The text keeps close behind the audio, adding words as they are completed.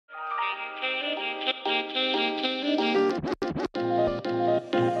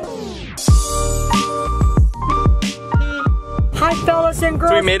Hi, fellas and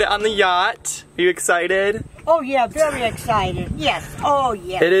girls. So we made it on the yacht. Are you excited? Oh yeah, very excited. Yes. Oh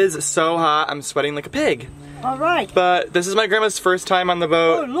yeah. It is so hot. I'm sweating like a pig. All right. But this is my grandma's first time on the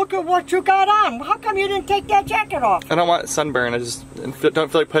boat. Oh, look at what you got on. How come you didn't take that jacket off? I don't want sunburn. I just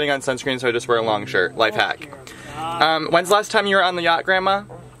don't feel like putting on sunscreen, so I just wear a long shirt. Life hack. When's the last time you were on the yacht, Grandma?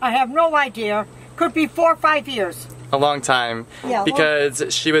 I have no idea. Could be 4 or 5 years. A long time. Yeah.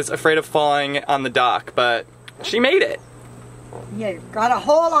 Because she was afraid of falling on the dock, but she made it. Yeah, got a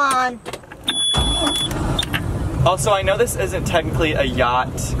hold on. Also, I know this isn't technically a yacht,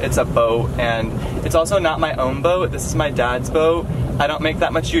 it's a boat, and it's also not my own boat. This is my dad's boat. I don't make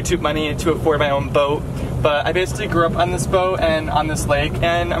that much YouTube money to afford my own boat, but I basically grew up on this boat and on this lake,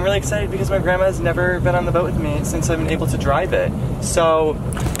 and I'm really excited because my grandma has never been on the boat with me since I've been able to drive it. So,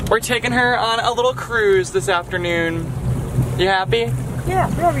 we're taking her on a little cruise this afternoon. You happy? Yeah,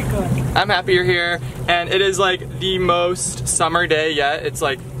 very good. I'm happy you're here, and it is like the most summer day yet. It's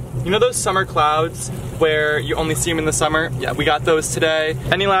like, you know those summer clouds where you only see them in the summer? Yeah, we got those today.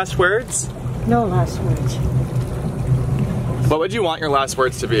 Any last words? No last words. What would you want your last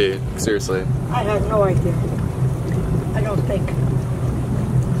words to be? Seriously. I have no idea. I don't think.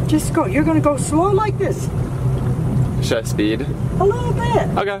 Just go. You're gonna go slow like this. Should I speed? A little bit.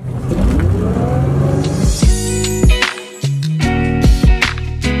 Okay.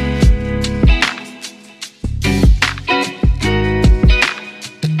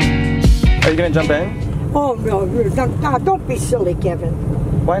 Are you gonna jump in? Oh no, don't be silly, Kevin.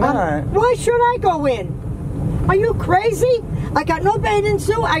 Why not? Why should I go in? Are you crazy? I got no bathing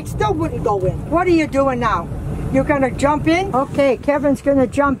suit, I still wouldn't go in. What are you doing now? You're gonna jump in? Okay, Kevin's gonna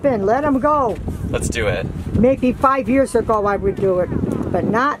jump in, let him go. Let's do it. Maybe 5 years ago I would do it, but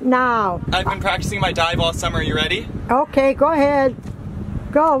not now. I've been practicing my dive all summer, you ready? Okay, go ahead.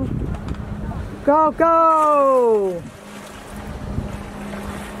 Go. Go, go.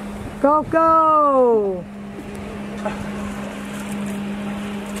 Go, go!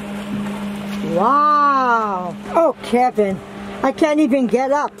 Wow! Oh, Kevin, I can't even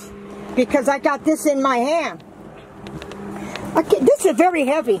get up because I got this in my hand. This is very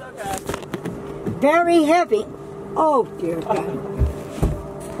heavy. Very heavy. Oh, dear God.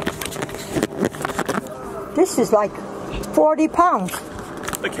 This is like 40 pounds.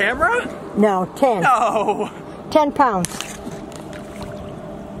 The camera? No, 10. No! 10 pounds.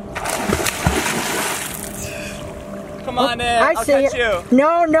 Come on in, I'll catch you.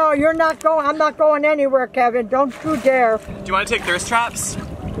 No, no, you're not going. I'm not going anywhere, Kevin. Don't you dare. Do you want to take thirst traps?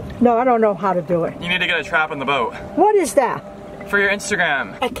 No, I don't know how to do it. You need to get a trap on the boat. What is that? For your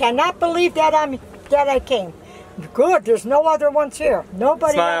Instagram. I cannot believe that I came. Good, there's no other ones here.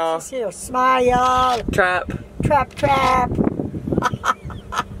 Nobody else is here. Smile. Trap. Trap, trap.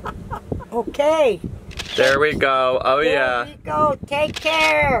 Okay. There we go. Oh yeah. There we go. Take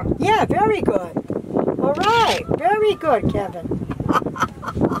care. Yeah, very good. All right, very good, Kevin.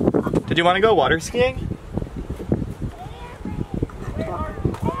 Did you want to go water skiing?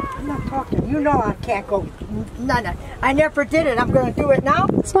 I'm not talking. You know I can't go. No. I never did it. I'm going to do it now.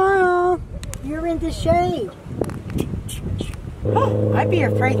 Smile. You're in the shade. Oh, I'd be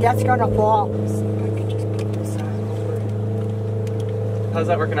afraid that's going to fall. How's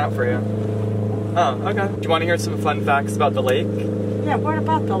that working out for you? Oh, okay. Do you want to hear some fun facts about the lake? Yeah, what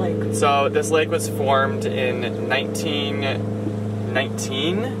about the lake? So this lake was formed in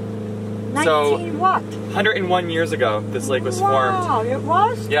 1919. 19 so what? 101 years ago this lake was formed. Wow, it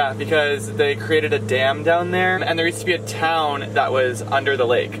was? Yeah, because they created a dam down there, and there used to be a town that was under the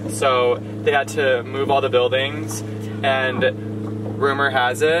lake. So they had to move all the buildings, and rumor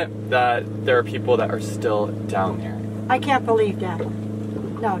has it that there are people that are still down there. I can't believe that.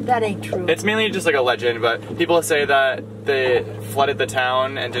 No, that ain't true. It's mainly just like a legend, but people say that they flooded the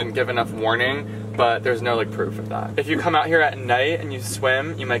town and didn't give enough warning, but there's no like proof of that. If you come out here at night and you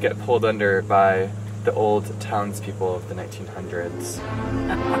swim, you might get pulled under by the old townspeople of the 1900s.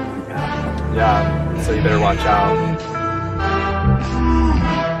 Yeah, so you better watch out.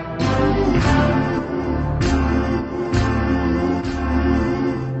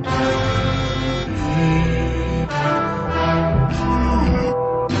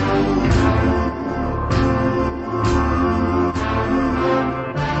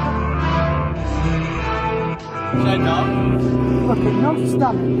 Should I jump? Okay, no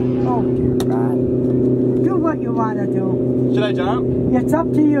stomach. Oh, dear God. Do what you want to do. Should I jump? It's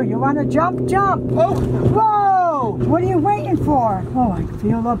up to you. You want to jump? Jump. Oh! Whoa! What are you waiting for? Oh, I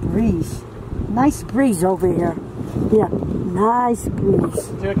feel a breeze. Nice breeze over here. Yeah, Nice breeze.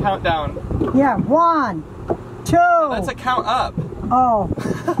 Do a countdown. Yeah, 1, 2. That's a count up. Oh.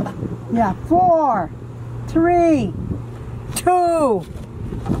 Yeah, 4, 3, 2,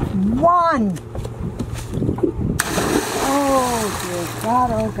 1. Oh, dear God,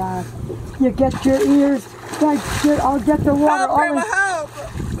 oh, God. You get your ears. I'll get the water. Help, Grandma, help!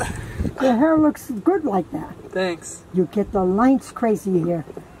 Your hair looks good like that. Thanks. You get the lines crazy here.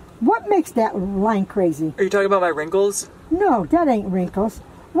 What makes that line crazy? Are you talking about my wrinkles? No, that ain't wrinkles.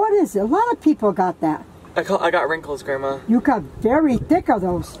 What is it? A lot of people got that. I got wrinkles, Grandma. You got very thick of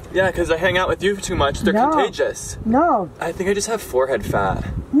those. Yeah, because I hang out with you too much. They're contagious. No. I think I just have forehead fat.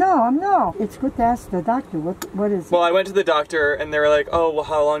 No. It's good to ask the doctor. What is it? Well, I went to the doctor and they were like, oh, well,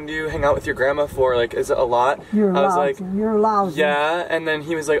 how long do you hang out with your grandma for? Like, is it a lot? You're I was lousy. like, you're lousy. Yeah, and then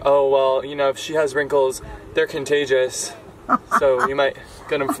he was like, oh, well, you know, if she has wrinkles, they're contagious. So you might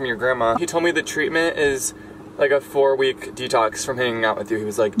get them from your grandma. He told me the treatment is like a 4-week detox from hanging out with you. He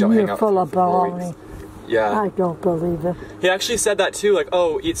was like, don't hang out with you for 4 weeks. Baloney. Yeah. I don't believe it. He actually said that too, like,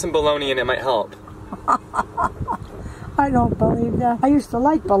 oh, eat some bologna and it might help. I don't believe that. I used to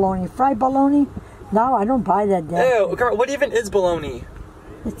like bologna. Fried bologna. Now I don't buy that damn. Ew, girl, what even is bologna?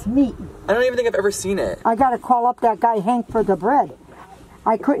 It's meat. I don't even think I've ever seen it. I gotta call up that guy Hank for the bread.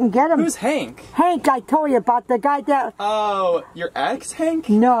 I couldn't get him. Who's Hank? Hank, I told you about the guy that... Oh, your ex, Hank?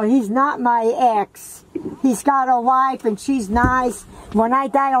 No, he's not my ex. He's got a wife and she's nice. When I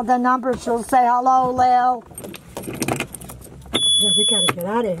dial the number, she'll say, hello, Lill. Yeah, we gotta get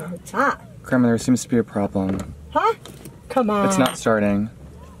out of here. It's hot. Grandma, there seems to be a problem. Huh? Come on. It's not starting.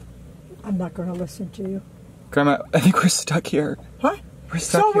 I'm not gonna listen to you. Grandma, I think we're stuck here. Huh? We're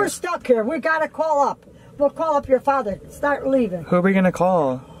stuck here. So we're stuck here. We gotta call up. We'll call up your father. Start leaving. Who are we gonna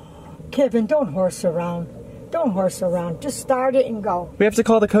call? Kevin, don't horse around. Don't horse around. Just start it and go. We have to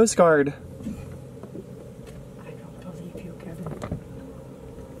call the Coast Guard. I don't believe you, Kevin.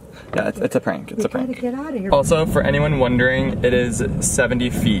 Yeah, it's a prank. It's a prank. We gotta get out of here. Also, for anyone wondering, it is 70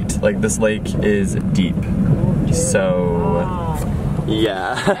 feet. Like, this lake is deep. So, Wow.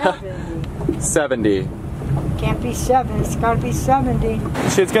 yeah. 70. Can't be 7. It's gotta be 70.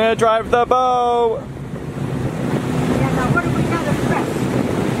 She's gonna drive the boat. Yeah, now what do we gotta press?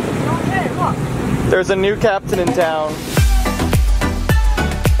 Okay, look. There's a new captain in town.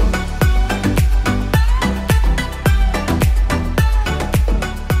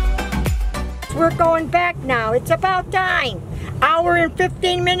 We're going back now. It's about time. Hour and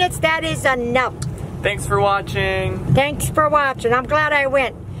 15 minutes, that is enough. Thanks for watching. Thanks for watching. I'm glad I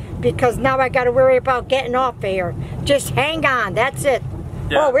went because now I gotta worry about getting off of here. Just hang on, that's it.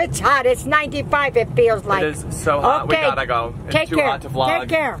 Yeah. Oh, it's hot. It's 95, it feels like. It is so hot. Okay. We gotta go. It's Take too care. hot to vlog. Take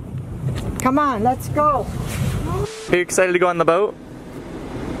care. Come on, let's go. Are you excited to go on the boat?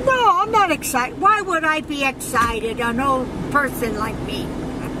 No, I'm not excited. Why would I be excited, an old person like me?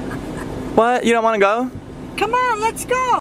 What? You don't want to go? Come on, let's go.